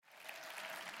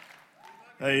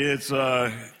Hey, it's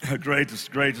great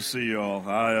to see you all.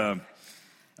 I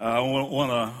want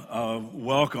to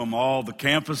welcome all the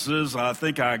campuses. I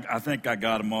think I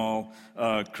got them all.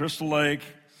 Crystal Lake,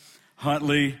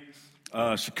 Huntley,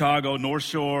 Chicago, North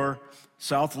Shore,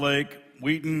 South Lake,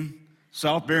 Wheaton,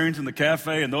 South Barrington, the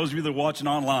cafe, and those of you that are watching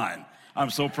online.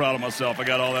 I'm so proud of myself. I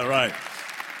got all that right.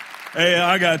 Hey,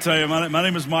 I got to tell you, my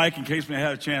name is Mike. In case we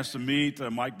had a chance to meet,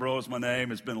 Mike Bro is my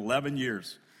name. It's been 11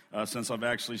 years since I've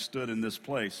actually stood in this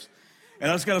place. And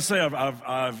I just got to say,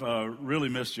 I've really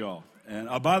missed y'all. And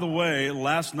by the way,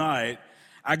 last night,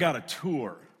 I got a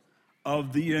tour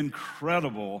of the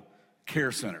incredible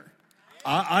Care Center.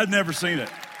 I'd never seen it.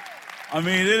 I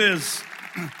mean, it is,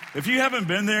 if you haven't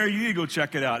been there, you need to go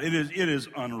check it out. It is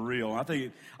unreal.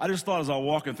 I just thought as I was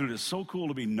walking through, it's so cool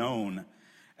to be known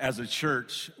as a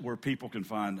church where people can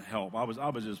find help. I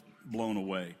was just blown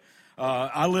away.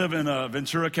 I live in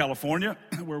Ventura, California,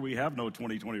 where we have no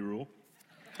 2020 rule.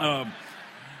 I'm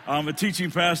a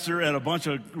teaching pastor at a bunch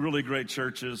of really great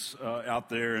churches out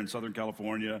there in Southern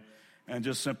California, and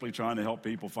just simply trying to help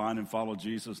people find and follow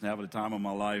Jesus and have a time of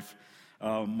my life.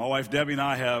 My wife Debbie and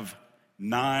I have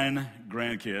 9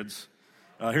 grandkids.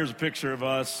 Here's a picture of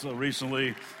us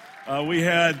recently. We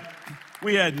had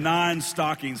 9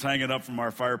 stockings hanging up from our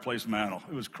fireplace mantle.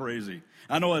 It was crazy.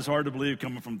 I know it's hard to believe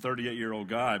coming from a 38-year-old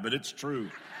guy, but it's true.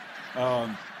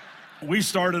 We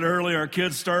started early. Our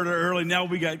kids started early. Now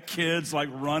we got kids like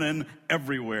running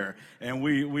everywhere. And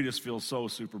we just feel so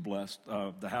super blessed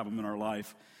to have them in our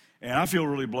life. And I feel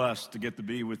really blessed to get to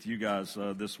be with you guys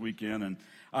this weekend. And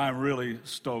I'm really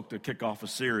stoked to kick off a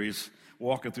series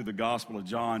walking through the Gospel of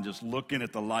John, just looking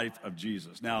at the life of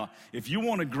Jesus. Now, if you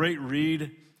want a great read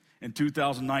in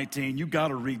 2019, you got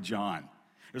to read John.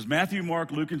 There's Matthew,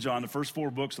 Mark, Luke, and John, the first 4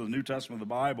 books of the New Testament of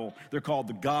the Bible. They're called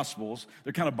the Gospels.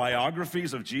 They're kind of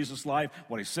biographies of Jesus' life,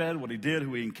 what he said, what he did,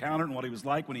 who he encountered, and what he was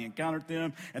like when he encountered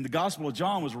them. And the Gospel of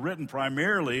John was written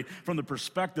primarily from the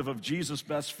perspective of Jesus'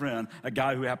 best friend, a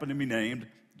guy who happened to be named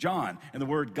John. And the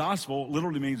word gospel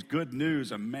literally means good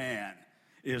news. And man,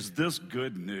 is this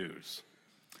good news.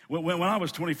 When I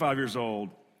was 25 years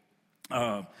old,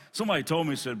 somebody told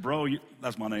me, said, bro,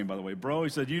 that's my name, by the way, bro. He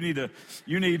said, you need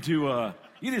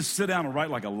to sit down and write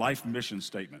like a life mission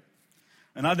statement.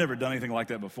 And I'd never done anything like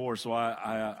that before, so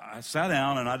I sat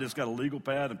down and I just got a legal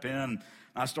pad and pen, and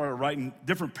I started writing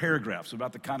different paragraphs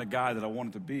about the kind of guy that I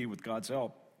wanted to be with God's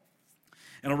help.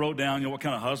 And I wrote down, what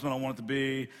kind of husband I wanted to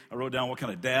be. I wrote down what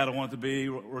kind of dad I wanted to be. I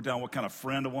wrote down what kind of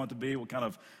friend I wanted to be, what kind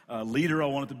of leader I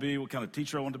wanted to be, what kind of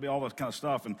teacher I wanted to be, all that kind of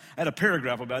stuff. And I had a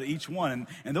paragraph about each one.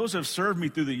 And those have served me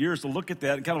through the years to look at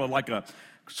that and kind of like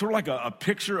a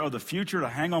picture of the future to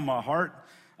hang on my heart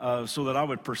so that I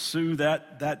would pursue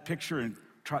that picture and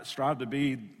strive to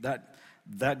be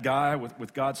that guy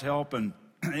with God's help. And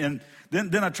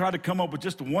then I tried to come up with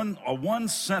just a one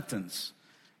sentence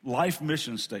life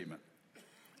mission statement.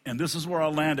 And this is where I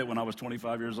landed when I was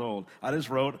 25 years old. I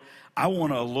just wrote, I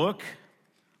want to look,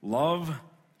 love,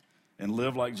 and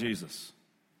live like Jesus.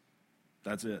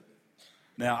 That's it.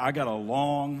 Now, I got a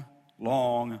long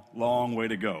way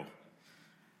to go.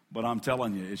 But I'm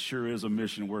telling you, it sure is a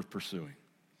mission worth pursuing.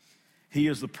 He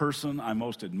is the person I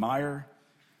most admire.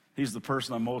 He's the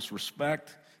person I most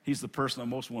respect. He's the person I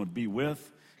most want to be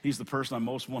with. He's the person I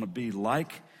most want to be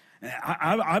like. And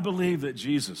I believe that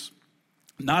Jesus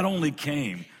not only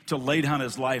came to lay down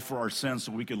his life for our sins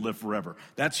so we could live forever.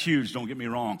 That's huge, don't get me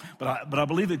wrong. But I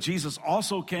believe that Jesus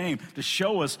also came to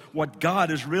show us what God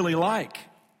is really like.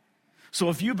 So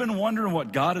if you've been wondering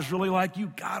what God is really like,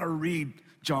 you got to read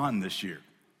John this year.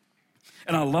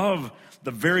 And I love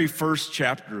the very first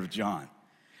chapter of John.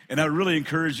 And I really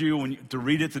encourage you to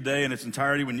read it today in its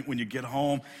entirety when you get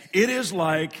home. It is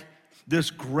like this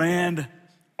grand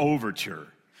overture.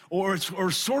 Or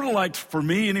sort of like, for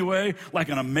me anyway, like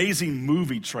an amazing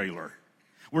movie trailer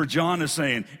where John is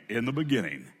saying, in the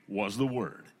beginning was the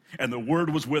Word, and the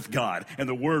Word was with God, and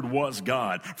the Word was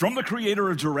God. From the creator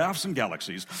of giraffes and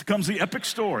galaxies comes the epic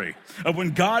story of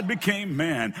when God became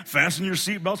man. Fasten your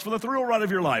seatbelts for the thrill ride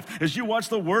of your life as you watch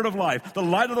the Word of life, the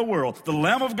light of the world, the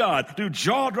Lamb of God, do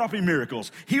jaw-dropping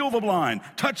miracles, heal the blind,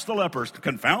 touch the lepers,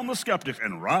 confound the skeptics,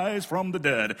 and rise from the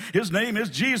dead. His name is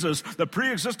Jesus, the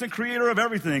pre-existent creator of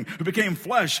everything, who became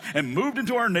flesh and moved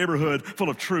into our neighborhood full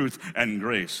of truth and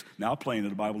grace. Now playing in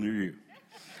the Bible near you.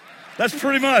 That's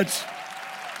pretty much.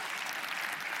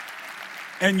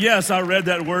 And yes, I read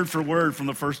that word for word from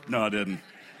the first. No, I didn't.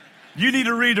 You need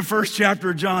to read the first chapter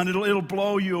of John. It'll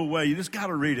blow you away. You just got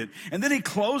to read it. And then he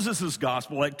closes his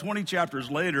gospel like 20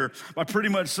 chapters later by pretty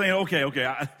much saying,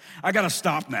 okay, I got to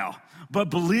stop now.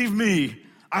 But believe me,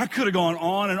 I could have gone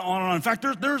on and on and on. In fact,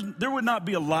 there would not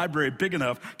be a library big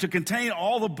enough to contain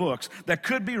all the books that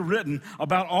could be written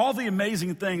about all the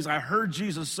amazing things I heard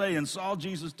Jesus say and saw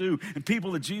Jesus do and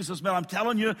people that Jesus met. I'm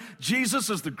telling you, Jesus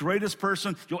is the greatest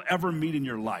person you'll ever meet in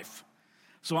your life.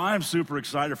 So I am super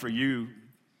excited for you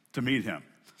to meet him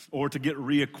or to get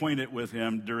reacquainted with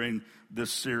him during this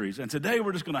series. And today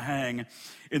we're just going to hang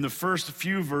in the first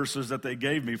few verses that they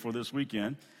gave me for this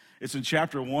weekend. It's in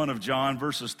chapter 1 of John,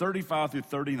 verses 35 through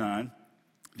 39.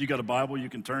 If you got a Bible, you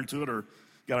can turn to it, or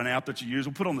got an app that you use.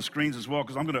 We'll put it on the screens as well,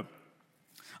 because I'm going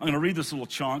to read this little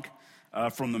chunk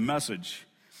from the Message.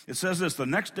 It says this: the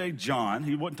next day, John,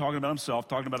 he wasn't talking about himself,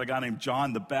 talking about a guy named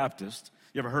John the Baptist.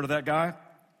 You ever heard of that guy?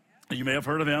 You may have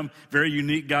heard of him. Very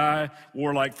unique guy,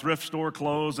 wore like thrift store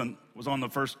clothes and was on the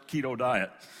first keto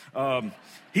diet.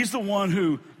 He's the one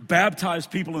who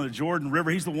baptized people in the Jordan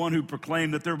River. He's the one who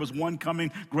proclaimed that there was one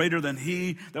coming greater than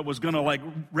he that was going to like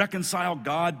reconcile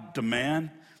God to man.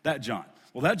 That John.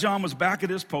 Well, that John was back at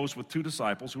his post with two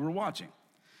disciples who were watching.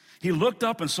 He looked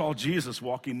up and saw Jesus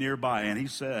walking nearby, and he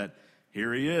said,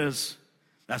 "Here he is.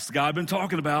 That's the guy I've been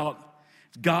talking about.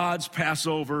 God's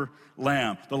Passover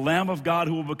lamb, the Lamb of God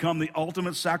who will become the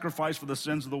ultimate sacrifice for the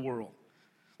sins of the world."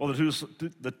 Well,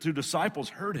 the two disciples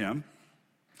heard him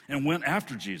and went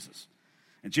after Jesus.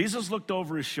 And Jesus looked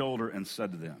over his shoulder and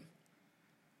said to them,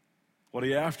 "What are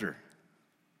you after?"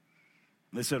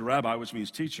 And they said, "Rabbi," which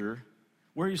means teacher,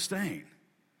 "where are you staying?"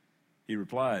 He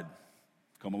replied,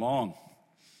 "Come along.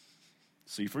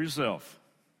 See for yourself."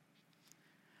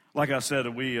 Like I said,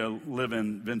 we live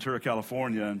in Ventura,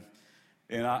 California,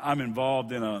 and I'm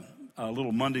involved in a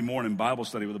little Monday morning Bible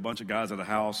study with a bunch of guys at a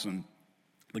house. And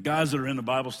the guys that are in the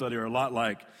Bible study are a lot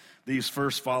like these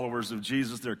first followers of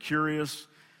Jesus. They're curious,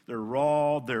 they're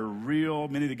raw, they're real.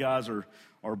 Many of the guys are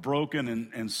broken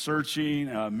and searching.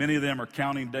 Many of them are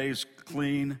counting days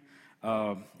clean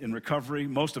in recovery.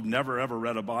 Most have never, ever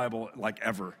read a Bible, like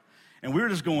ever. And we were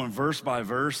just going verse by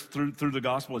verse through the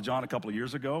Gospel of John a couple of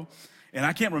years ago. And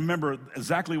I can't remember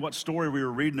exactly what story we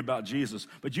were reading about Jesus,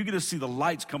 but you get to see the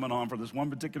lights coming on for this one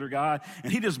particular guy,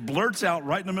 and he just blurts out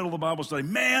right in the middle of the Bible study,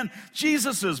 "Man,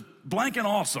 Jesus is blanking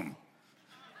awesome."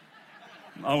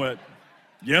 I went,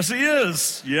 "Yes, he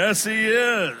is. Yes, he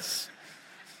is."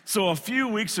 So a few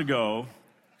weeks ago,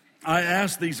 I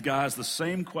asked these guys the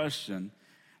same question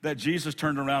that Jesus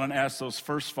turned around and asked those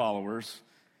first followers.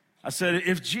 I said,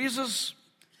 if Jesus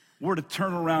were to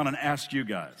turn around and ask you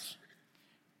guys,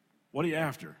 "What are you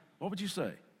after?" what would you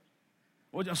say?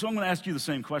 Well, so I'm going to ask you the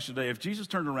same question today. If Jesus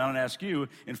turned around and asked you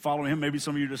and following him, maybe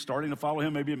some of you are just starting to follow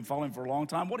him, maybe you've been following him for a long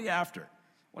time, what are you after?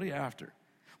 What are you after?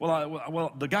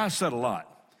 Well, the guys said a lot,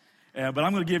 but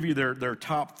I'm going to give you their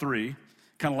top three,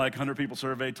 kind of like 100 people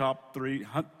surveyed, top three,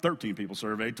 13 people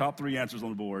surveyed, top three answers on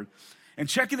the board. And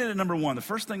checking in at number one, the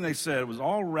first thing they said was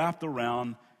all wrapped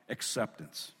around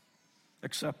acceptance.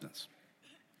 Acceptance.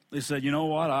 They said, "You know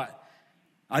what?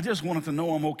 I just wanted to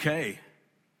know I'm okay,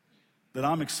 that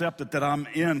I'm accepted, that I'm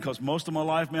in, because most of my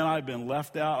life, man, I've been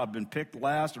left out. I've been picked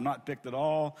last or not picked at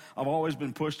all. I've always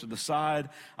been pushed to the side.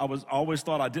 I was always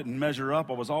thought I didn't measure up.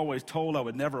 I was always told I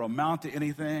would never amount to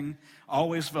anything. I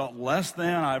always felt less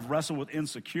than. I've wrestled with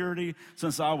insecurity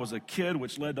since I was a kid,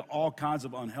 which led to all kinds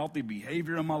of unhealthy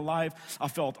behavior in my life. I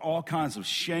felt all kinds of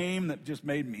shame that just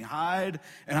made me hide.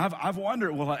 And I've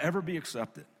wondered, will I ever be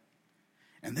accepted?"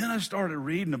 And then I started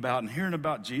reading about and hearing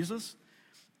about Jesus,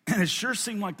 and it sure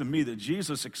seemed like to me that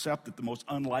Jesus accepted the most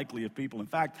unlikely of people. In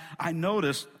fact, I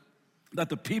noticed that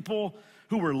the people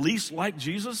who were least like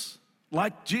Jesus,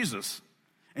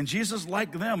 and Jesus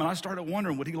liked them, and I started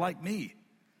wondering, would he like me?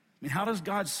 I mean, how does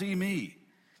God see me?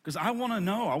 Because I want to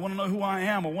know. I want to know who I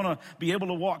am. I want to be able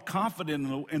to walk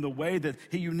confident in the way that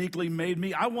he uniquely made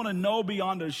me. I want to know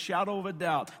beyond a shadow of a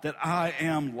doubt that I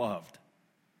am loved.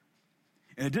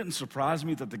 And it didn't surprise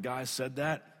me that the guy said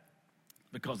that,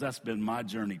 because that's been my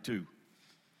journey too.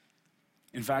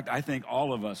 In fact, I think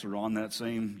all of us are on that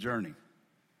same journey.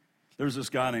 There's this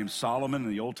guy named Solomon in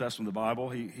the Old Testament of the Bible.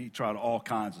 He tried all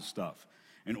kinds of stuff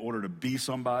in order to be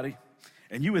somebody.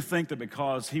 And you would think that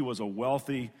because he was a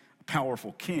wealthy,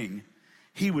 powerful king,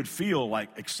 he would feel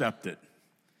like accepted.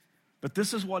 But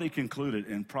this is what he concluded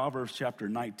in Proverbs chapter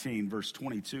 19, verse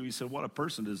 22. He said, "What a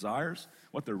person desires,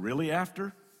 what they're really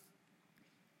after,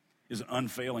 is an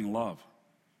unfailing love.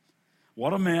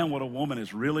 What a man, what a woman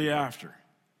is really after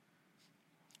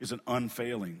is an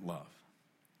unfailing love."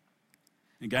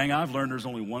 And gang, I've learned there's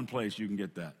only one place you can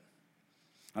get that.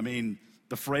 I mean,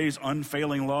 the phrase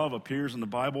unfailing love appears in the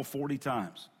Bible 40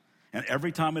 times. And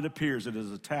every time it appears, it is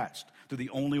attached to the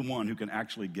only one who can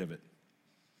actually give it.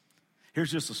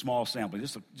 Here's just a small sample,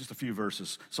 just a few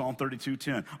verses. Psalm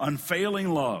 32:10.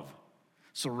 Unfailing love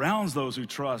surrounds those who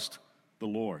trust the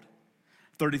Lord.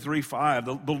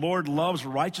 33:5, the Lord loves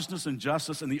righteousness and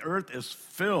justice, and the earth is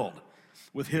filled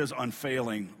with his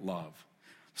unfailing love.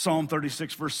 Psalm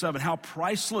 36, verse 7, how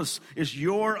priceless is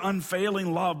your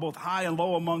unfailing love, both high and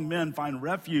low among men find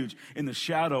refuge in the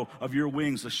shadow of your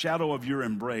wings, the shadow of your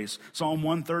embrace. Psalm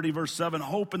 130, verse 7,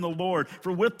 hope in the Lord,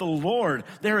 for with the Lord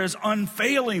there is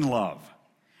unfailing love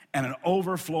and an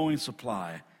overflowing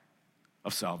supply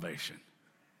of salvation.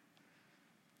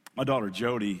 My daughter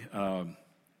Jody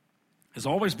has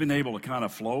always been able to kind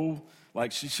of flow,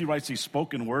 like she writes these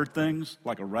spoken word things,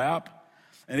 like a rap.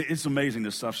 And it's amazing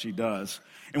the stuff she does.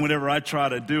 And whenever I try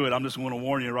to do it, I'm just going to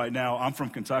warn you right now, I'm from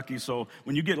Kentucky, so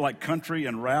when you get like country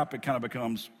and rap, it kind of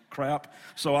becomes crap.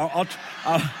 So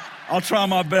I'll try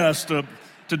my best to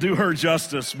do her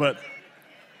justice. But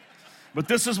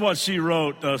this is what she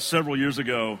wrote several years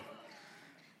ago.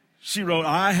 She wrote,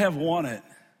 I have wanted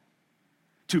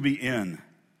to be in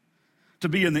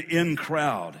the in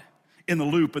crowd, in the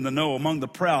loop, in the know, among the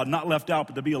proud, not left out,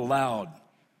 but to be allowed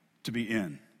to be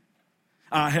in.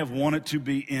 I have wanted to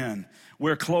be in.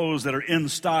 Wear clothes that are in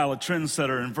style, a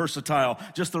trendsetter and versatile,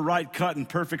 just the right cut and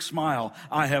perfect smile.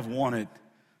 I have wanted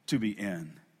to be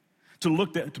in.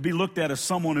 To be looked at as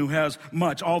someone who has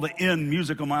much, all the in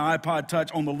music on my iPod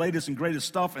Touch, on the latest and greatest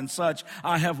stuff and such.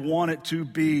 I have wanted to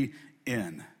be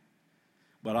in.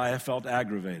 But I have felt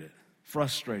aggravated,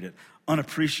 frustrated,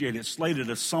 unappreciated, slated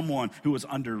as someone who was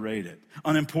underrated,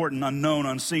 unimportant, unknown,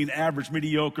 unseen, average,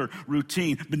 mediocre,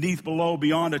 routine, beneath, below,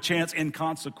 beyond a chance,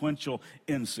 inconsequential,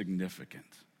 insignificant.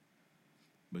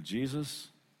 But Jesus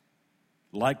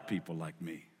liked people like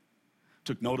me.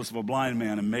 Took notice of a blind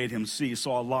man and made him see,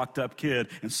 saw a locked up kid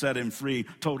and set him free,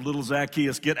 told little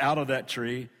Zacchaeus, get out of that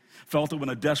tree. Felt it when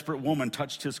a desperate woman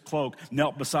touched his cloak,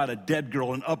 knelt beside a dead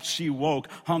girl, and up she woke,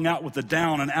 hung out with the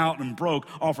down and out and broke,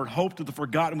 offered hope to the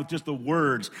forgotten with just the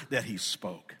words that he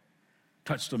spoke.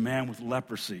 Touched a man with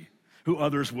leprosy, who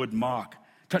others would mock.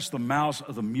 Touched the mouths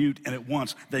of the mute, and at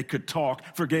once they could talk.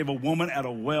 Forgave a woman at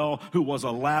a well who was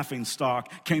a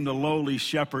laughingstock. Came to lowly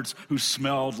shepherds who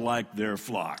smelled like their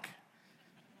flock.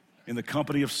 In the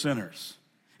company of sinners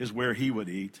is where he would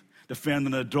eat. Defend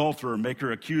an adulterer, make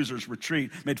her accusers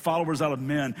retreat. Made followers out of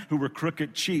men who were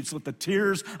crooked cheats. Let the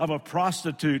tears of a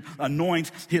prostitute anoint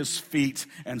his feet.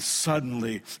 And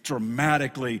suddenly,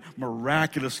 dramatically,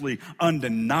 miraculously,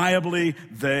 undeniably,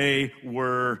 they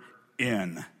were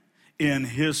in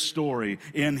his story,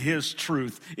 in his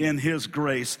truth, in his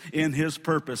grace, in his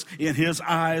purpose, in his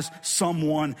eyes,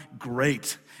 someone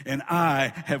great. And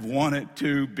I have wanted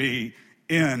to be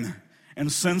in. And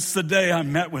since the day I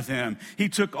met with him, he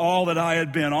took all that I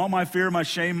had been, all my fear, my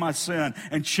shame, my sin,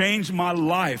 and changed my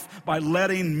life by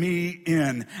letting me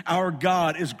in. Our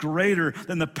God is greater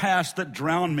than the past that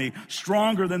drowned me,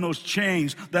 stronger than those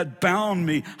chains that bound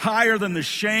me, higher than the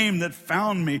shame that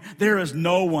found me. There is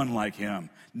no one like him,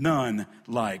 none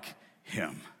like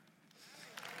him.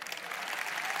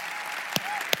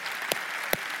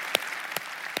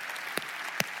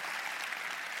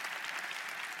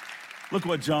 Look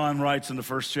what John writes in the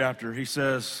first chapter. He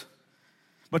says,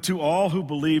 but to all who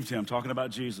believed him, talking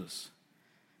about Jesus,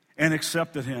 and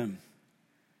accepted him,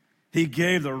 he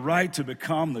gave the right to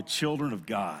become the children of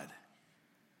God.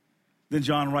 Then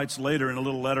John writes later in a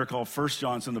little letter called 1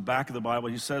 John. It's in the back of the Bible.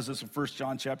 He says this in 1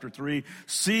 John chapter 3.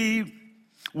 See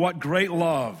what great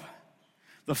love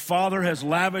the Father has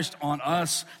lavished on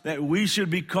us that we should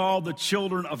be called the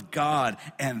children of God.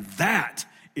 And that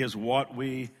is what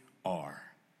we are.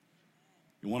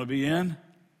 You want to be in?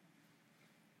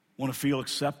 Want to feel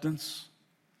acceptance?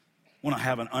 Want to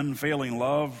have an unfailing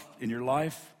love in your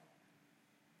life?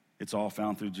 It's all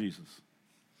found through Jesus.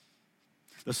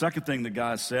 The second thing the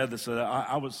guy said,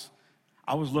 I was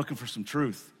looking for some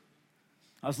truth.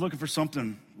 I was looking for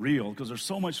something real because there's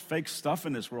so much fake stuff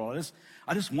in this world.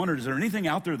 I just wondered, is there anything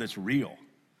out there that's real?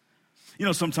 You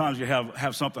know, sometimes you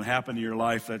have something happen to your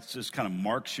life that just kind of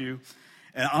marks you.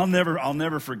 And I'll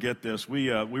never forget this. We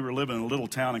were living in a little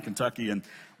town in Kentucky, and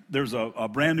there's a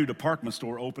brand new department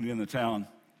store opening in the town.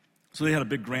 So they had a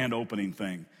big grand opening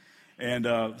thing. And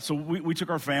so we took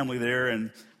our family there,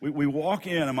 and we walk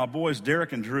in, and my boys,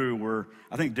 Derek and Drew,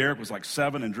 I think Derek was like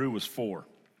 7 and Drew was 4.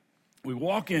 We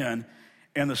walk in,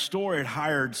 and the store had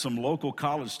hired some local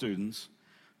college students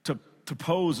to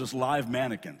pose as live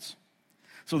mannequins.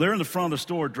 So they're in the front of the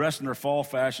store dressed in their fall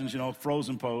fashions,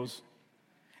 frozen pose.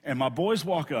 And my boys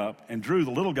walk up, and Drew, the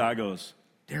little guy, goes,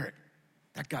 Derek,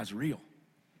 that guy's real.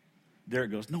 Derek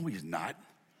goes, no, he's not.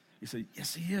 He said,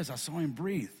 yes, he is. I saw him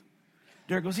breathe.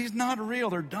 Derek goes, he's not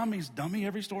real. They're dummies. Dummy,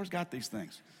 every store's got these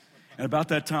things. And about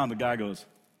that time, the guy goes,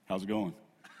 how's it going?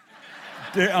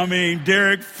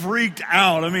 Derek freaked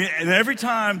out. And every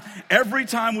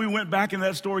time we went back in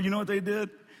that store, you know what they did?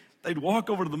 They'd walk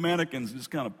over to the mannequins and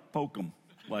just kind of poke them.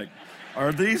 Like,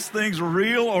 are these things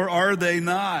real or are they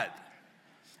not?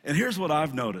 And here's what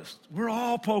I've noticed. We're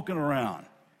all poking around,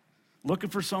 looking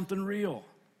for something real,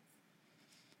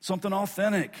 something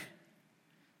authentic.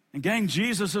 And gang,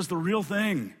 Jesus is the real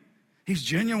thing. He's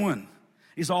genuine.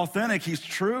 He's authentic. He's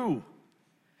true.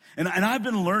 And I've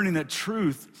been learning that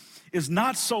truth is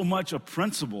not so much a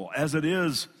principle as it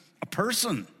is a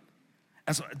person.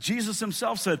 As Jesus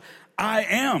himself said, I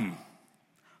am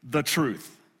the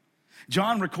truth.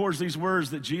 John records these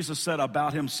words that Jesus said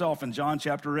about himself in John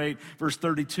chapter 8, verse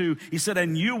 32. He said,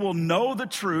 and you will know the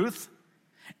truth,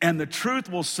 and the truth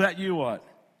will set you what?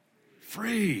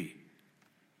 Free.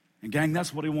 And gang,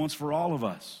 that's what he wants for all of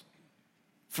us.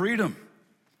 Freedom.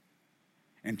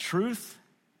 And truth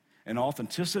and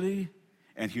authenticity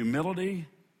and humility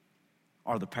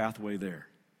are the pathway there.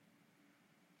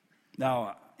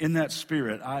 Now, in that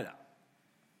spirit, I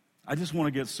just want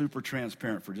to get super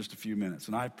transparent for just a few minutes.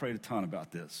 And I prayed a ton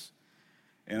about this.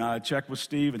 And I checked with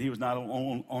Steve, and he was not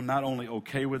only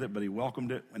okay with it, but he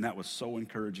welcomed it, and that was so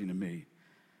encouraging to me.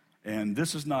 And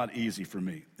this is not easy for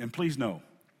me. And please know,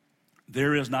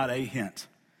 there is not a hint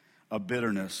of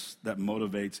bitterness that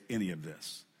motivates any of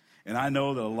this. And I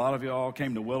know that a lot of y'all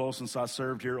came to Willow since I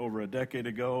served here over a decade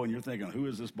ago, and you're thinking, who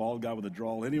is this bald guy with a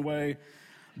drawl anyway?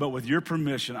 But with your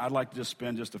permission, I'd like to just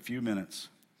spend just a few minutes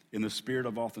in the spirit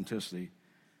of authenticity,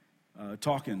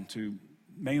 talking to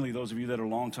mainly those of you that are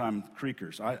longtime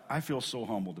Creekers. I feel so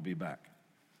humbled to be back.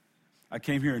 I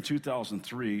came here in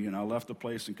 2003, and I left a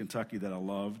place in Kentucky that I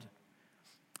loved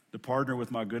to partner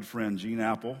with my good friend, Gene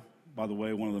Apple, by the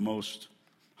way, one of the most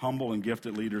humble and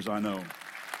gifted leaders I know.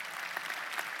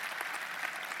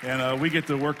 And we get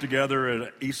to work together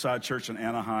at Eastside Church in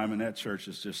Anaheim, and that church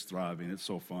is just thriving. It's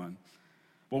so fun.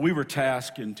 Well, we were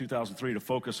tasked in 2003 to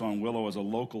focus on Willow as a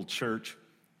local church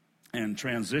and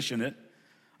transition it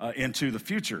into the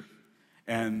future.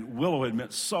 And Willow had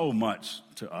meant so much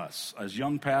to us. As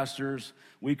young pastors,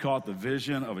 we caught the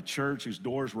vision of a church whose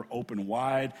doors were open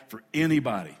wide for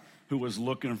anybody who was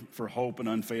looking for hope and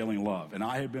unfailing love. And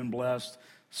I have been blessed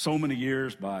so many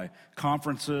years by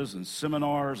conferences and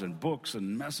seminars and books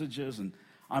and messages. And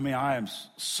I am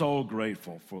so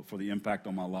grateful for the impact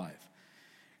on my life.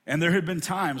 And there had been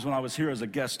times when I was here as a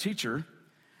guest teacher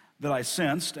that I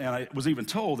sensed, and I was even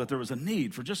told that there was a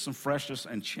need for just some freshness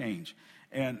and change.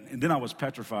 And then I was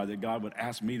petrified that God would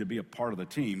ask me to be a part of the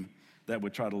team that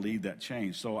would try to lead that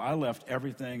change. So I left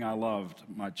everything I loved,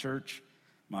 my church,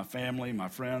 my family, my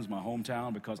friends, my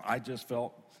hometown, because I just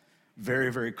felt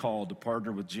very, very called to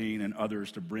partner with Gene and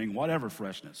others to bring whatever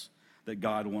freshness that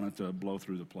God wanted to blow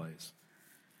through the place.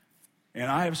 And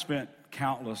I have spent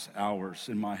countless hours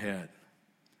in my head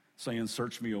saying,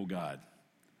 search me, O God,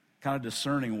 kind of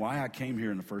discerning why I came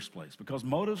here in the first place, because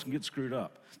motives can get screwed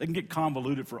up. They can get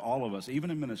convoluted for all of us,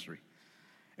 even in ministry.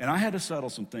 And I had to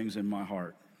settle some things in my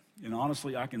heart. And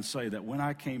honestly, I can say that when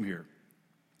I came here,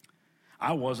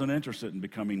 I wasn't interested in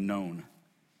becoming known.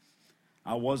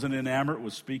 I wasn't enamored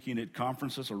with speaking at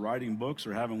conferences or writing books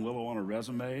or having Willow on a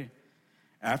resume.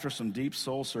 After some deep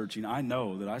soul searching, I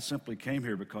know that I simply came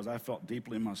here because I felt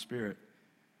deeply in my spirit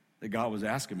that God was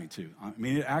asking me to.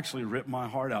 It actually ripped my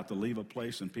heart out to leave a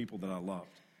place and people that I loved.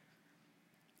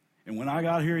 And when I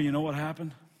got here, you know what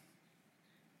happened?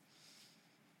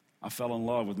 I fell in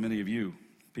love with many of you,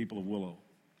 people of Willow.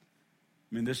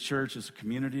 This church is a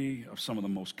community of some of the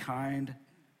most kind,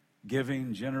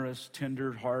 giving, generous,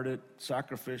 tender-hearted,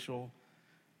 sacrificial,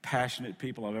 passionate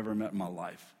people I've ever met in my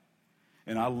life.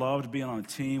 And I loved being on a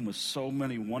team with so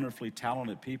many wonderfully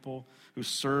talented people who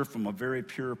serve from a very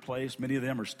pure place. Many of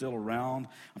them are still around.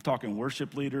 I'm talking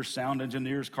worship leaders, sound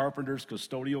engineers, carpenters,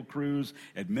 custodial crews,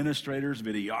 administrators,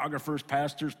 videographers,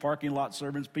 pastors, parking lot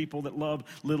servants, people that love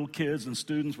little kids and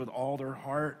students with all their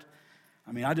heart.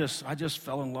 I just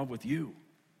fell in love with you.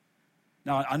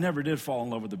 Now, I never did fall in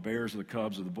love with the Bears or the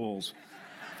Cubs or the Bulls.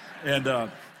 And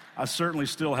I certainly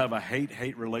still have a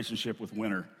hate-hate relationship with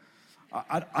winter.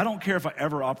 I don't care if I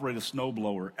ever operate a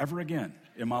snowblower ever again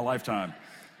in my lifetime.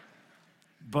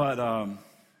 But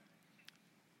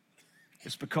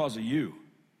it's because of you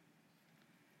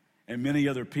and many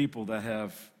other people that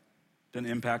have been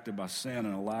impacted by sin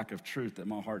and a lack of truth that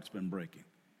my heart's been breaking.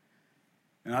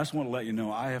 And I just want to let you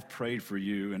know, I have prayed for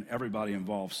you and everybody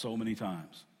involved so many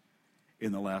times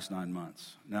in the last 9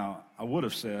 months. Now, I would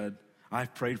have said,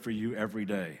 I've prayed for you every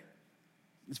day.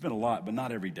 It's been a lot, but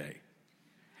not every day.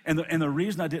 And the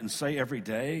reason I didn't say every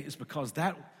day is because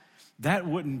that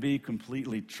wouldn't be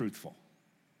completely truthful.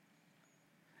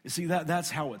 You see,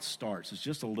 that's how it starts. It's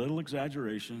just a little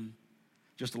exaggeration,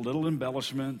 just a little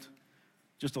embellishment,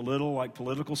 just a little like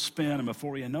political spin, and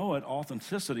before you know it,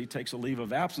 authenticity takes a leave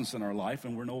of absence in our life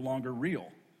and we're no longer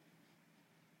real.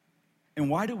 And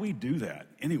why do we do that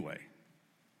anyway?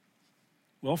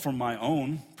 Well, from my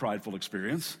own prideful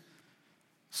experience,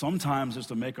 sometimes it's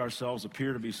to make ourselves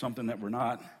appear to be something that we're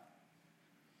not,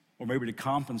 or maybe to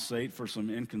compensate for some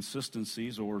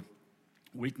inconsistencies or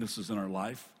weaknesses in our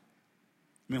life.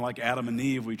 I mean, like Adam and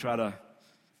Eve, we try to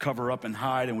cover up and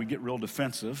hide, and we get real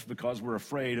defensive because we're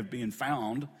afraid of being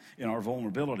found in our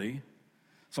vulnerability.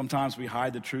 Sometimes we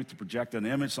hide the truth to project an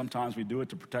image. Sometimes we do it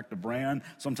to protect a brand.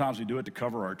 Sometimes we do it to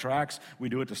cover our tracks. We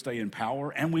do it to stay in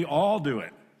power, and we all do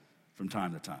it from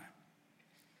time to time.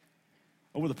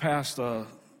 Over the past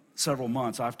several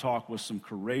months, I've talked with some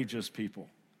courageous people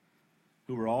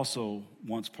who were also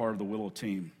once part of the Willow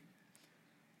team,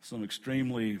 some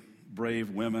extremely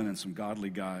brave women and some godly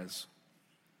guys,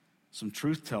 some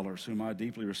truth tellers whom I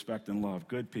deeply respect and love,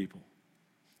 good people,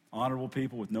 honorable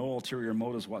people with no ulterior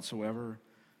motives whatsoever,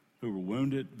 who were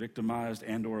wounded, victimized,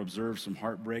 and or observed some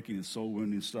heartbreaking and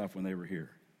soul-wounding stuff when they were here.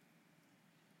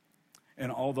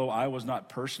 And although I was not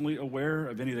personally aware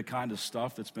of any of the kind of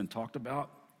stuff that's been talked about,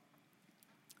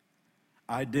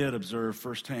 I did observe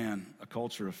firsthand a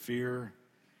culture of fear,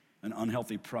 an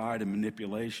unhealthy pride and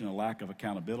manipulation, a lack of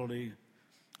accountability,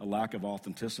 a lack of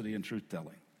authenticity and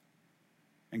truth-telling.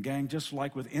 And gang, just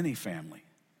like with any family,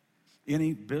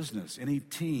 any business, any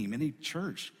team, any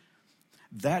church,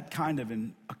 that kind of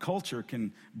a culture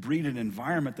can breed an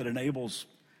environment that enables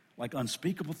like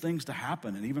unspeakable things to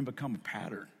happen and even become a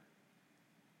pattern.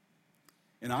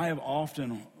 And I have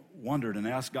often wondered and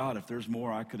asked God if there's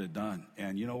more I could have done.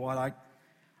 And you know what?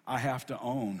 I have to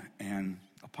own and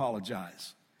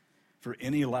apologize for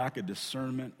any lack of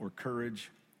discernment or courage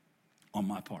on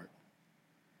my part.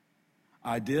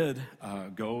 I did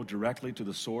go directly to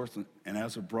the source and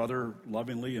as a brother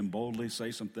lovingly and boldly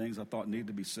say some things I thought needed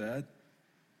to be said.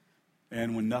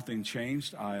 And when nothing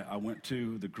changed, I went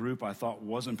to the group I thought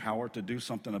was empowered to do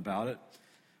something about it.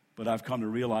 But I've come to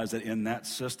realize that in that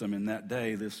system, in that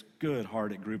day, this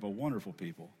good-hearted group of wonderful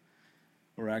people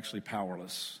were actually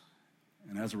powerless.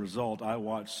 And as a result, I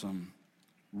watched some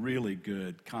really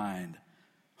good, kind,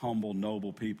 humble,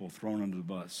 noble people thrown under the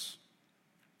bus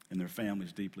and their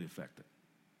families deeply affected.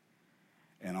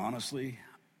 And honestly,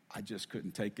 I just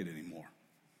couldn't take it anymore.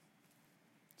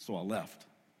 So I left.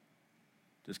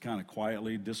 Just kind of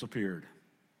quietly disappeared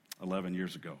 11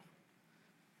 years ago.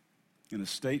 And a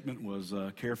statement was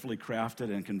carefully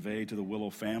crafted and conveyed to the Willow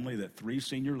family that 3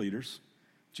 senior leaders,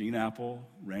 Gene Apple,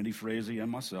 Randy Frazee,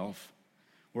 and myself,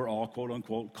 were all, quote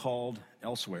unquote, called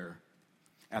elsewhere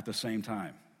at the same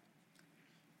time.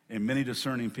 And many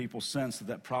discerning people sensed that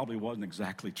that probably wasn't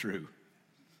exactly true.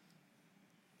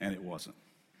 And it wasn't.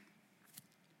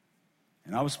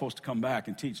 And I was supposed to come back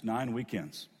and teach 9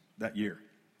 weekends that year.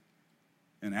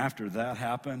 And after that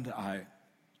happened, I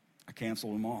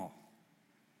canceled them all.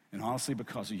 And honestly,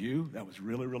 because of you, that was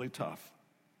really, really tough.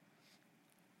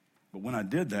 But when I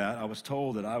did that, I was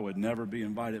told that I would never be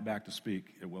invited back to speak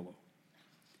at Willow.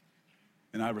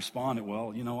 And I responded,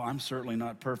 well, you know, I'm certainly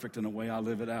not perfect in the way I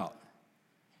live it out.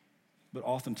 But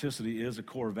authenticity is a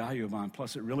core value of mine.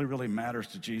 Plus, it really, really matters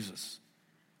to Jesus.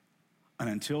 And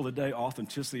until the day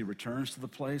authenticity returns to the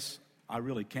place, I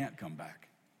really can't come back.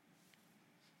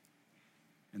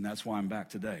 And that's why I'm back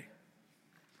today.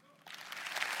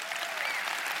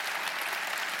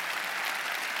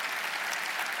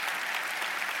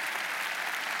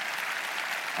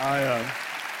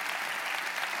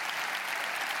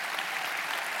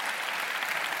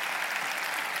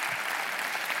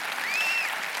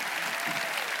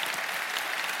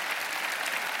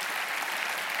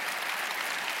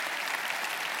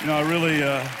 You know,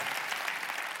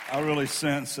 I really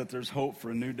sense that there's hope for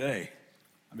a new day.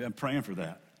 I'm praying for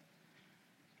that.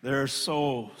 There are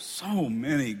so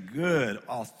many good,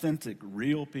 authentic,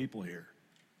 real people here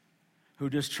who are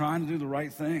just trying to do the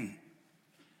right thing.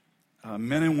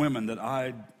 Men and women that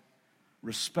I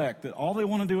respect, that all they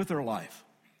want to do with their life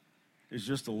is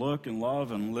just to look and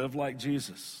love and live like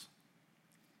Jesus.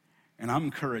 And I'm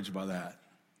encouraged by that.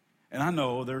 And I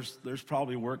know there's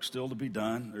probably work still to be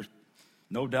done. There's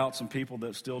no doubt some people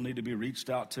that still need to be reached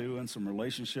out to and some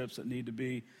relationships that need to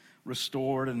be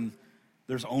restored, and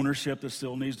there's ownership that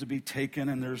still needs to be taken,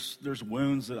 and there's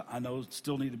wounds that I know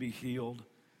still need to be healed.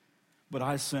 But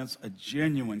I sense a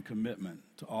genuine commitment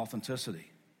to authenticity,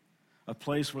 a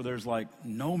place where there's like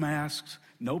no masks,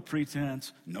 no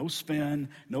pretense, no spin,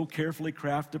 no carefully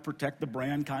crafted protect the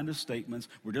brand kind of statements.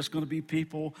 We're just going to be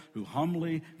people who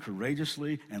humbly,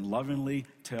 courageously, and lovingly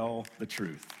tell the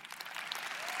truth.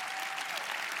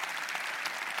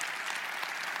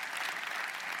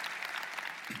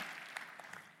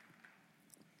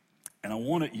 And I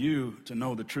wanted you to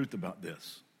know the truth about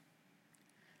this.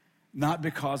 Not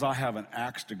because I have an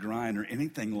axe to grind or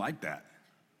anything like that,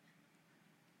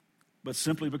 but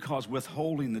simply because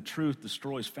withholding the truth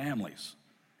destroys families.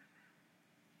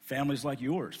 Families like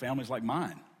yours, families like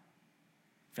mine,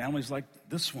 families like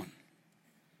this one.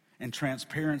 And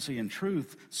transparency and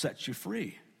truth sets you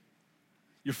free.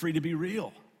 You're free to be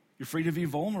real. You're free to be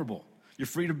vulnerable. You're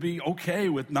free to be okay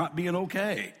with not being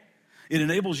okay. It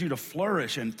enables you to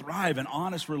flourish and thrive in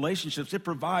honest relationships. It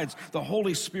provides the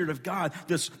Holy Spirit of God,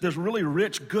 this really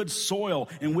rich, good soil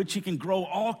in which He can grow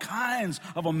all kinds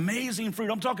of amazing fruit.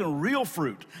 I'm talking real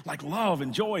fruit, like love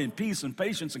and joy and peace and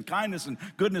patience and kindness and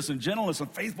goodness and gentleness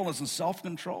and faithfulness and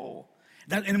self-control.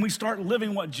 And we start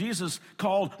living what Jesus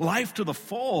called life to the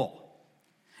full.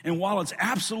 And while it's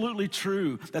absolutely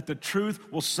true that the truth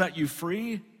will set you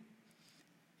free,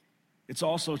 it's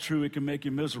also true it can make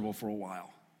you miserable for a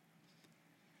while.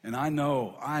 And I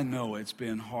know it's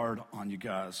been hard on you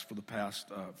guys for the past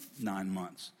 9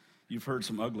 months. You've heard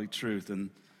some ugly truth,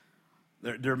 and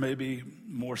there may be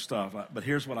more stuff, but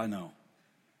here's what I know.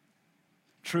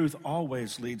 Truth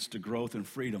always leads to growth and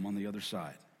freedom on the other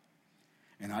side.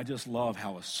 And I just love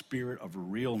how a spirit of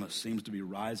realness seems to be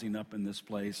rising up in this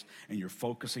place, and you're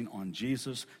focusing on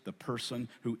Jesus, the person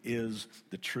who is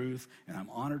the truth. And I'm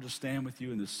honored to stand with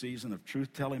you in this season of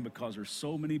truth-telling, because there's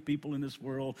so many people in this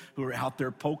world who are out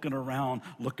there poking around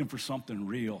looking for something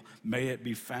real. May it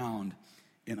be found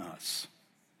in us.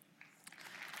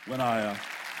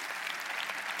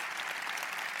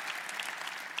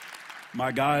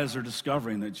 My guys are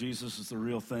discovering that Jesus is the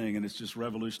real thing, and it's just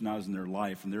revolutionizing their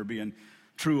life, and they're being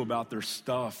true about their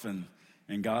stuff, and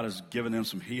God has given them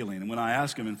some healing. And when I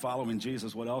asked them in following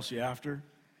Jesus, what else you after?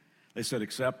 They said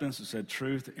acceptance, they said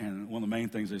truth, and one of the main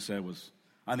things they said was,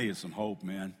 I needed some hope,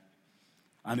 man.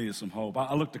 I needed some hope.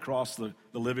 I looked across the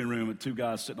living room at two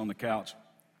guys sitting on the couch,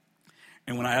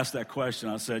 and when I asked that question,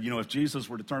 I said, if Jesus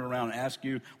were to turn around and ask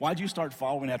you, why'd you start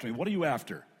following after me? What are you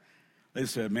after? They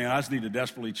said, man, I just need to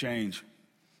desperately change.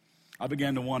 I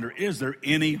began to wonder, is there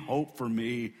any hope for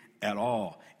me at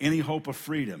all? Any hope of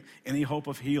freedom? Any hope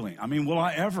of healing? I mean, will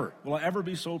I ever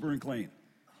be sober and clean?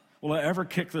 Will I ever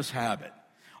kick this habit?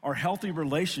 Are healthy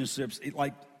relationships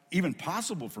even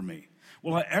possible for me?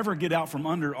 Will I ever get out from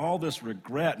under all this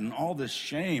regret and all this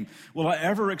shame? Will I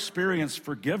ever experience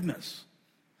forgiveness?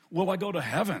 Will I go to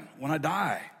heaven when I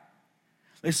die?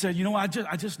 They said, I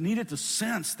just needed to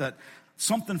sense that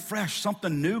something fresh,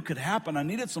 something new could happen. I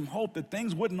needed some hope that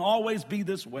things wouldn't always be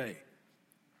this way.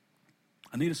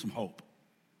 I needed some hope.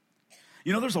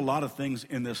 There's a lot of things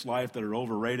in this life that are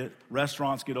overrated.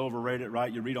 Restaurants get overrated,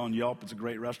 right? You read on Yelp, it's a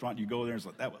great restaurant. You go there and it's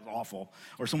like, that was awful.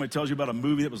 Or somebody tells you about a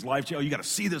movie that was life-changing. Oh, you got to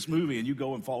see this movie, and you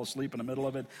go and fall asleep in the middle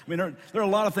of it. I mean, there are a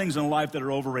lot of things in life that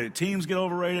are overrated. Teams get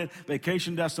overrated.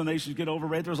 Vacation destinations get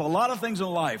overrated. There's a lot of things in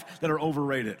life that are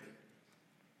overrated.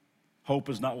 Hope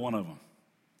is not one of them.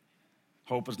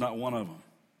 Hope is not one of them.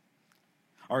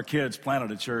 Our kids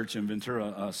planted a church in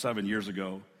Ventura 7 years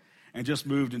ago, and just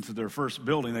moved into their first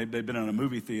building. They've been in a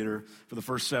movie theater for the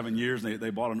first 7 years. They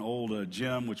bought an old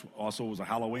gym, which also was a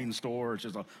Halloween store. It's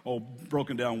just an old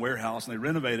broken down warehouse, and they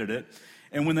renovated it.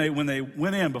 And when they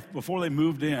went in, before they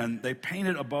moved in, they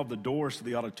painted above the doors to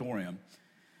the auditorium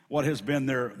what has been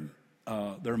their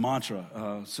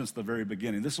mantra since the very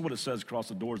beginning. This is what it says across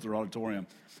the doors of their auditorium: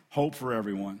 hope for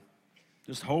everyone.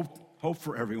 Just hope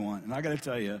for everyone. And I got to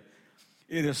tell you,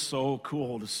 it is so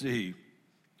cool to see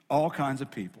all kinds of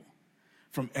people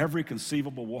from every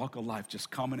conceivable walk of life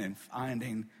just coming and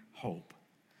finding hope.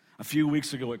 A few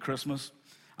weeks ago at Christmas,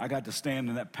 I got to stand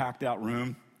in that packed out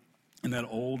room in that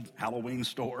old Halloween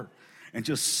store and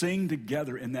just sing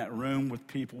together in that room with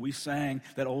people. We sang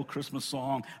that old Christmas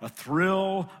song, A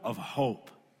Thrill of Hope.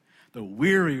 The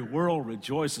weary world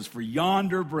rejoices, for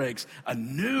yonder breaks a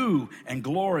new and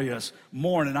glorious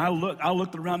morn. And I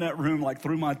looked around that room like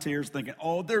through my tears thinking,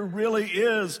 oh, there really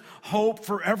is hope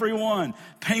for everyone.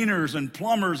 Painters and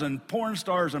plumbers and porn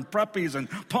stars and preppies and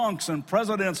punks and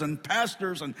presidents and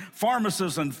pastors and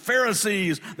pharmacists and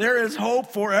Pharisees. There is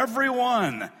hope for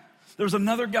everyone. There was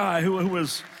another guy who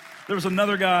was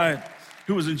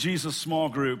in Jesus' small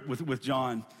group with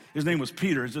John. His name was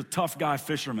Peter. He's a tough guy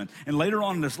fisherman. And later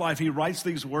on in his life, he writes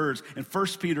these words. In 1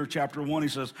 Peter chapter 1, he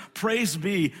says, praise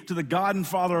be to the God and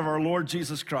Father of our Lord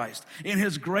Jesus Christ. In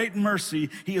his great mercy,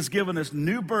 he has given us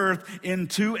new birth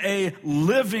into a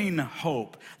living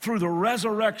hope through the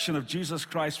resurrection of Jesus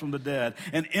Christ from the dead,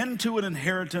 and into an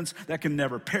inheritance that can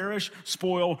never perish,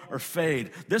 spoil, or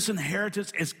fade. This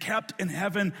inheritance is kept in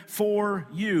heaven for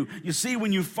you. You see,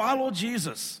 when you follow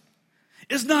Jesus,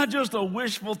 it's not just a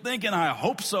wishful thinking, I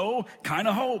hope so, kind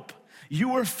of hope.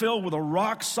 You are filled with a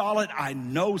rock-solid, I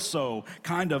know so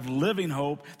kind of living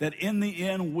hope that in the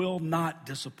end will not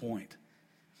disappoint.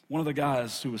 One of the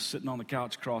guys who was sitting on the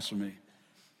couch across from me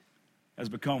has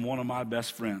become one of my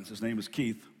best friends. His name is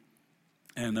Keith.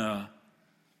 And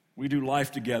we do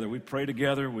life together. We pray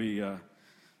together. We'll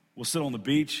sit on the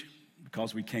beach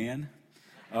because we can.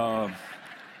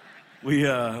 We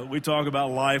talk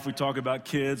about life. We talk about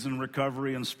kids and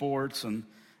recovery and sports, and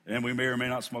we may or may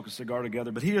not smoke a cigar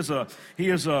together. But he's a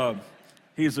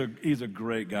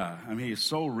great guy. I mean, he's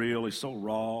so real. He's so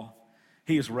raw.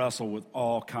 He has wrestled with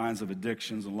all kinds of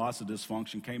addictions and lots of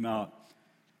dysfunction. Came out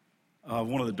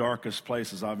one of the darkest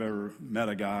places I've ever met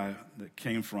a guy that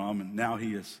came from, and now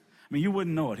he is. I mean, you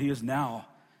wouldn't know it. He is now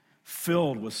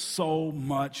filled with so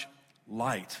much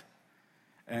light.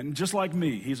 And just like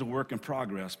me, he's a work in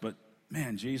progress. But,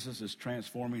 man, Jesus is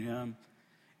transforming him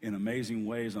in amazing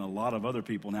ways. And a lot of other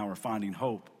people now are finding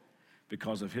hope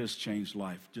because of his changed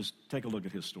life. Just take a look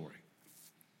at his story.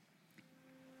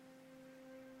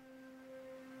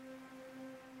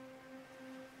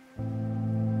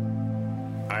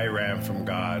 I ran from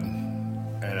God,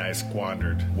 and I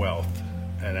squandered wealth,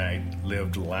 and I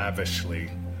lived lavishly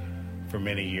for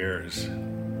many years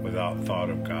without thought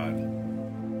of God.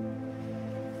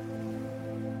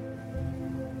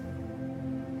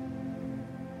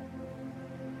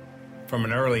 From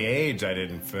an early age, I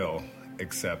didn't feel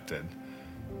accepted,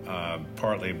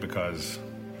 partly because,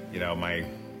 my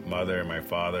mother and my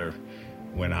father,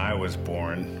 when I was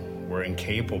born, were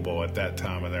incapable at that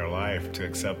time in their life to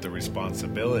accept the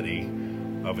responsibility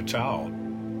of a child.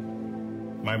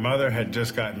 My mother had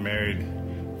just gotten married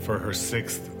for her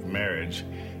 6th marriage,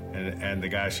 and the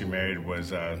guy she married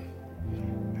was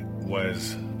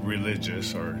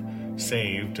religious or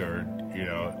saved, or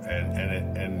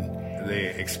and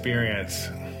the experience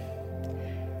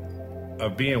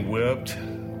of being whipped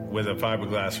with a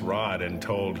fiberglass rod and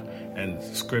told, and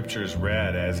scriptures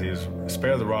read as is,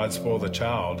 spare the rod, spoil the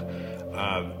child.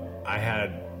 I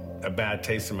had a bad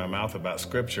taste in my mouth about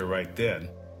scripture right then.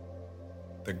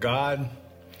 The God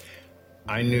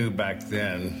I knew back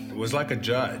then was like a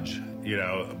judge,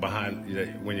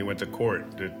 behind, when you went to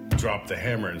court, to drop the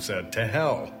hammer and said, to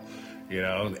hell,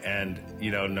 and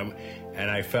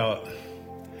I felt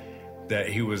that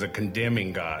he was a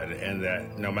condemning God, and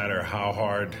that no matter how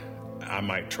hard I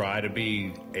might try to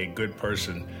be a good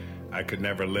person, I could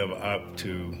never live up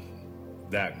to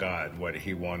that God, what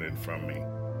he wanted from me.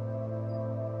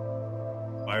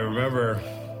 I remember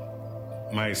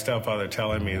my stepfather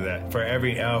telling me that for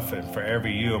every F and for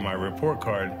every U on my report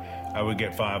card, I would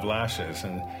get 5 lashes.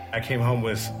 And I came home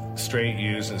with straight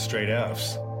U's and straight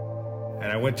F's.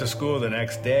 And I went to school the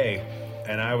next day,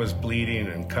 and I was bleeding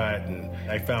and cut, and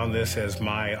I found this as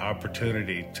my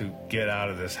opportunity to get out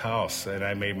of this house. And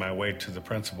I made my way to the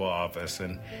principal office,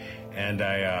 and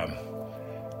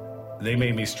they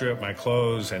made me strip my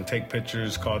clothes and take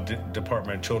pictures, called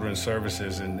Department of Children's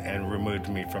Services, and removed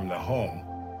me from the home.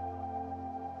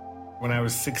 When I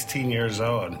was 16 years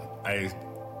old, I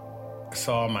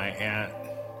saw my aunt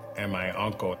and my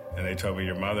uncle, and they told me,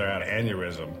 your mother had an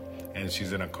aneurysm, and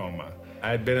she's in a coma. I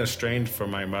had been estranged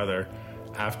from my mother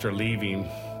after leaving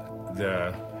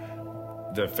the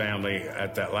family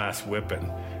at that last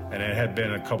whipping, and it had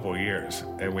been a couple years,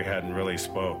 and we hadn't really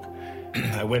spoke.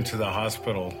 I went to the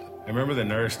hospital. I remember the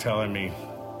nurse telling me,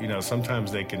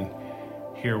 sometimes they can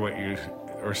hear what you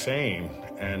are saying,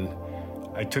 and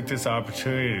I took this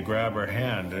opportunity to grab her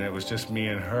hand, and it was just me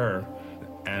and her,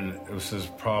 and this was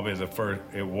probably the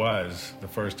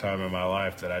first time in my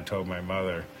life that I told my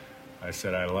mother, I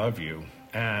said, I love you.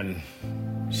 And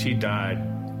she died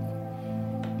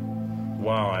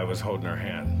while I was holding her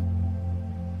hand.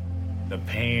 The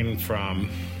pain from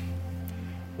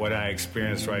what I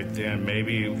experienced right then,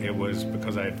 maybe it was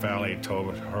because I had finally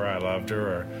told her I loved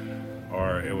her,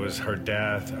 or it was her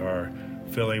death, or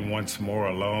feeling once more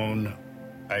alone.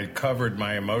 I covered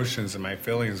my emotions and my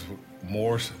feelings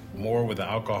more with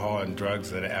alcohol and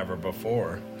drugs than ever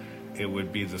before. It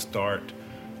would be the start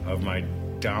of my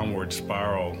downward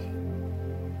spiral.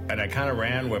 And I kind of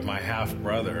ran with my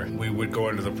half-brother. We would go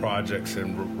into the projects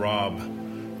and rob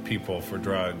people for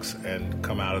drugs and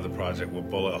come out of the project with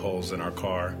bullet holes in our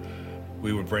car.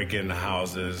 We would break into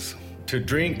houses. To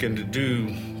drink and to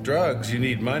do drugs, you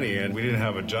need money, and we didn't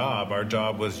have a job. Our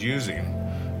job was using.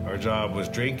 Our job was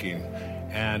drinking.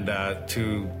 And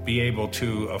to be able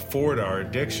to afford our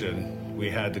addiction, we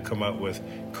had to come up with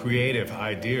creative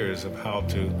ideas of how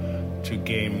to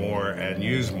gain more and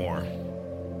use more.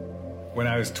 When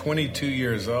I was 22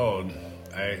 years old,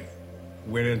 I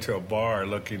went into a bar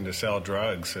looking to sell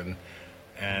drugs, and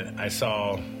I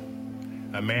saw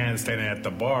a man standing at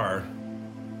the bar.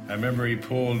 I remember he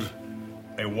pulled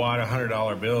a wad of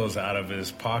 $100 bills out of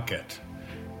his pocket.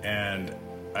 And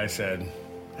I said,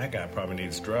 that guy probably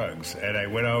needs drugs. And I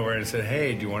went over and said,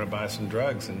 hey, do you want to buy some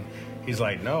drugs? And he's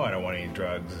like, no, I don't want any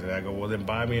drugs. And I go, well, then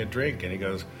buy me a drink. And he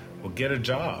goes, well, get a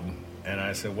job. And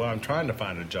I said, well, I'm trying to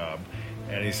find a job.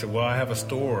 And he said, well, I have a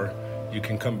store. You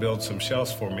can come build some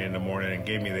shelves for me in the morning, and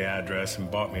gave me the address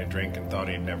and bought me a drink and thought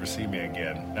he'd never see me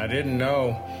again. I didn't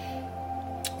know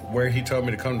where he told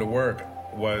me to come to work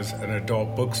was an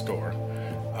adult bookstore.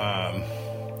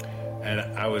 And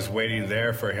I was waiting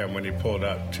there for him when he pulled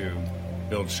up to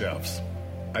build shelves.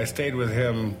 I stayed with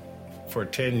him for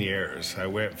 10 years. I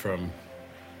went from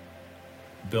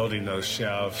building those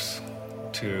shelves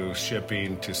to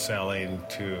shipping to selling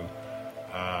to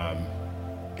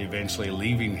eventually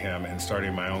leaving him and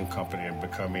starting my own company and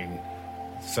becoming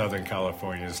Southern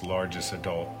California's largest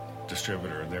adult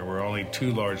distributor. There were only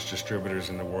 2 large distributors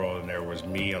in the world, and there was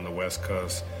me on the West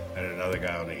Coast and another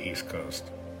guy on the East Coast.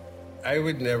 I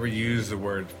would never use the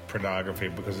word pornography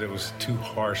because it was too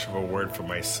harsh of a word for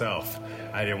myself.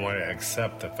 I didn't want to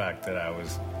accept the fact that I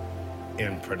was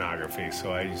in pornography,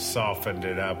 so I softened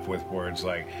it up with words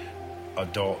like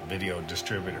adult video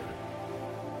distributor.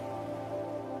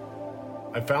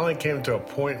 I finally came to a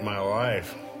point in my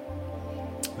life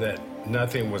that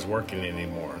nothing was working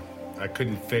anymore. I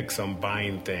couldn't fix on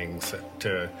buying things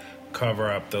to cover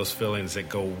up those feelings that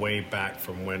go way back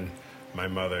from when my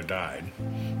mother died,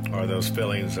 or those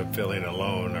feelings of feeling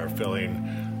alone or feeling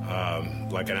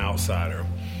like an outsider.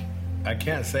 I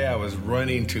can't say I was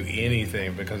running to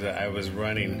anything because I was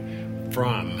running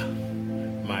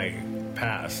from my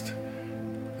past,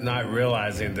 not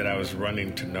realizing that I was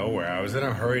running to nowhere. I was in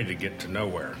a hurry to get to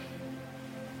nowhere.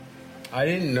 I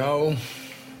didn't know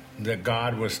that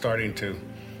God was starting to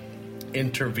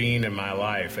intervene in my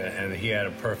life, and he had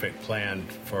a perfect plan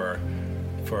for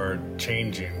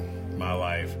changing my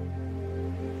life.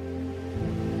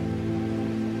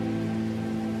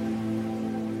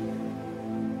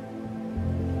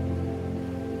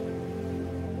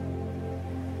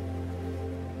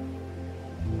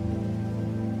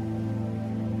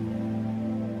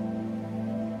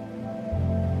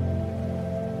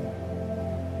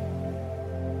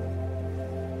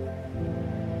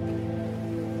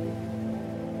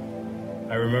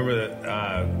 I remember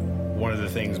that one of the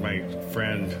things my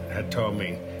friend had told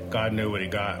me, God knew what he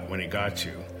got when he got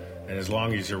you. And as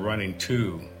long as you're running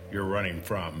to, you're running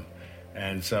from.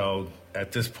 And so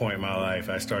at this point in my life,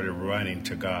 I started running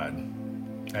to God.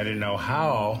 I didn't know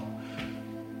how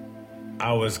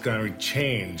I was going to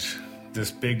change this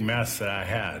big mess that I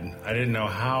had. I didn't know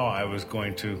how I was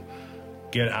going to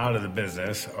get out of the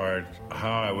business or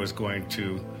how I was going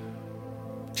to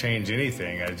change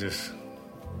anything.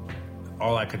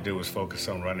 All I could do was focus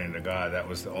on running to God. That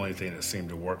was the only thing that seemed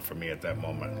to work for me at that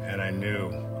moment. And I knew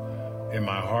in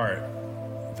my heart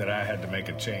that I had to make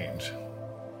a change.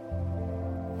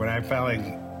 When I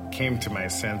finally came to my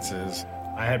senses,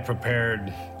 I had prepared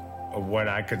what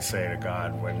I could say to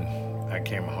God when I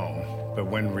came home. But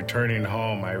when returning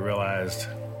home, I realized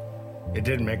it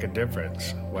didn't make a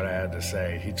difference what I had to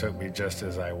say. He took me just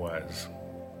as I was.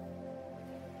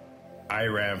 I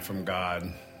ran from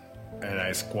God, and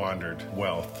I squandered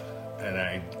wealth, and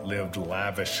I lived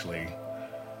lavishly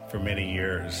for many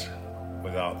years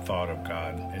without thought of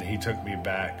God. And he took me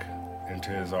back into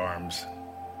his arms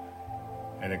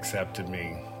and accepted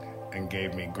me and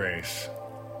gave me grace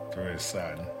through his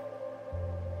Son.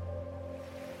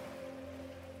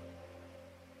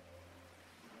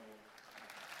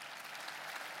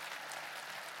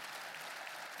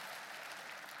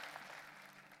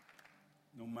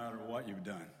 No matter what you've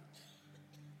done,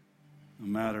 no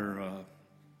matter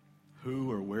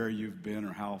who or where you've been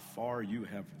or how far you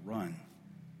have run,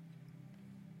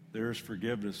 there is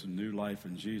forgiveness and new life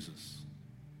in Jesus.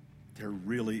 There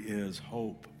really is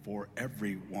hope for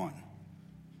everyone.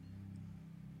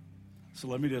 So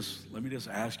let me just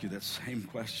ask you that same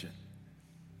question.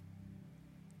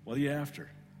 What are you after?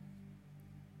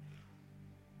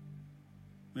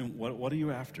 I mean, what are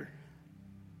you after?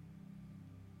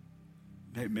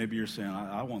 Maybe you're saying,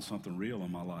 I want something real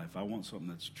in my life. I want something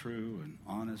that's true and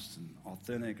honest and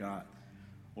authentic.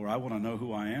 Or I want to know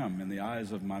who I am in the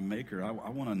eyes of my Maker. I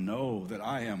want to know that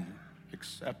I am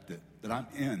accepted, that I'm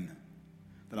in,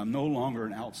 that I'm no longer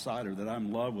an outsider, that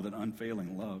I'm loved with an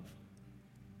unfailing love.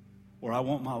 Or I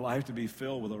want my life to be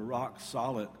filled with a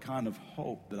rock-solid kind of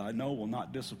hope that I know will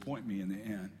not disappoint me in the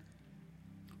end.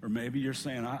 Or maybe you're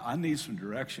saying, I need some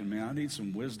direction, man. I need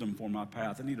some wisdom for my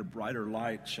path. I need a brighter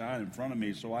light shine in front of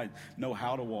me so I know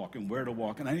how to walk and where to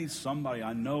walk. And I need somebody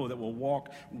I know that will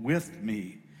walk with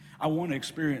me. I want to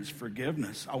experience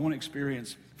forgiveness. I want to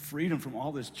experience freedom from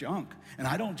all this junk. And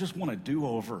I don't just want a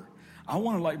do-over. I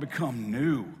want to become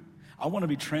new. I want to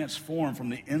be transformed from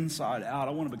the inside out.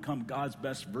 I want to become God's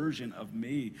best version of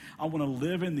me. I want to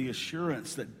live in the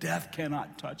assurance that death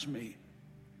cannot touch me.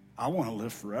 I want to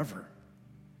live forever.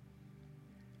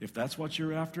 If that's what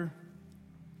you're after,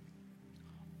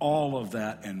 all of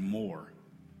that and more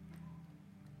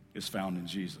is found in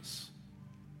Jesus.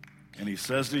 And he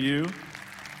says to you,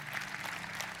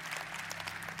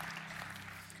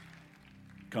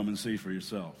 come and see for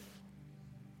yourself.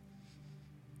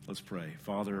 Let's pray.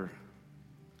 Father,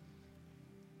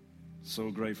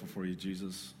 so grateful for you,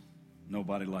 Jesus.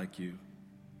 Nobody like you.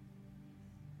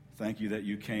 Thank you that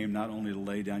you came not only to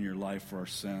lay down your life for our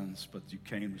sins, but you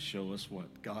came to show us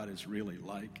what God is really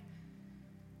like.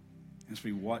 As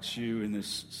we watch you in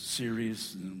this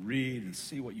series and read and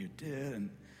see what you did and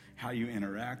how you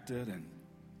interacted and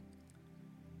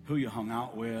who you hung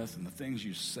out with and the things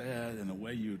you said and the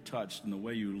way you touched and the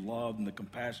way you loved and the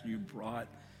compassion you brought,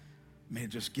 may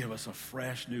it just give us a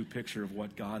fresh new picture of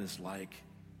what God is like.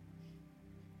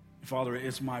 Father,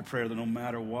 it's my prayer that no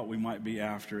matter what we might be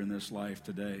after in this life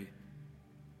today,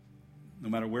 no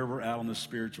matter where we're at on this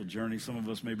spiritual journey, some of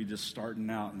us may be just starting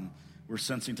out and we're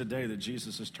sensing today that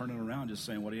Jesus is turning around just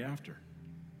saying, what are you after?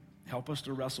 Help us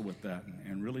to wrestle with that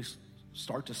and really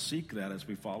start to seek that as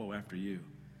we follow after you.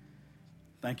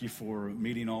 Thank you for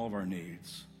meeting all of our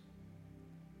needs.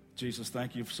 Jesus,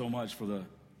 thank you so much for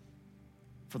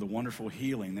the wonderful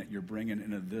healing that you're bringing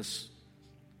into this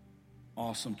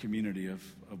awesome community of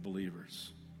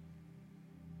believers.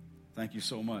 Thank you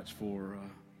so much for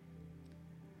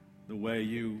the way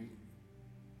you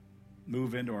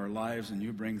move into our lives and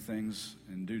you bring things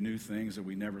and do new things that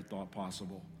we never thought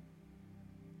possible.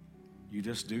 You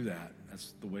just do that.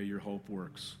 That's the way your hope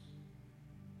works.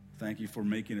 Thank you for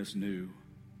making us new.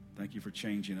 Thank you for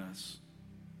changing us.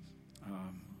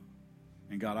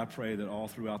 And God, I pray that all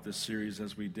throughout this series,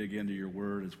 as we dig into your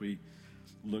word, as we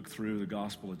look through the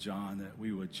Gospel of John, that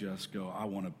we would just go, I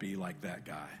want to be like that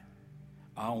guy.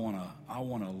 I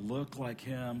want to look like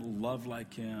him, love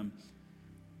like him,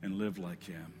 and live like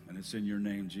him. And it's in your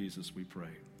name, Jesus, we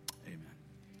pray.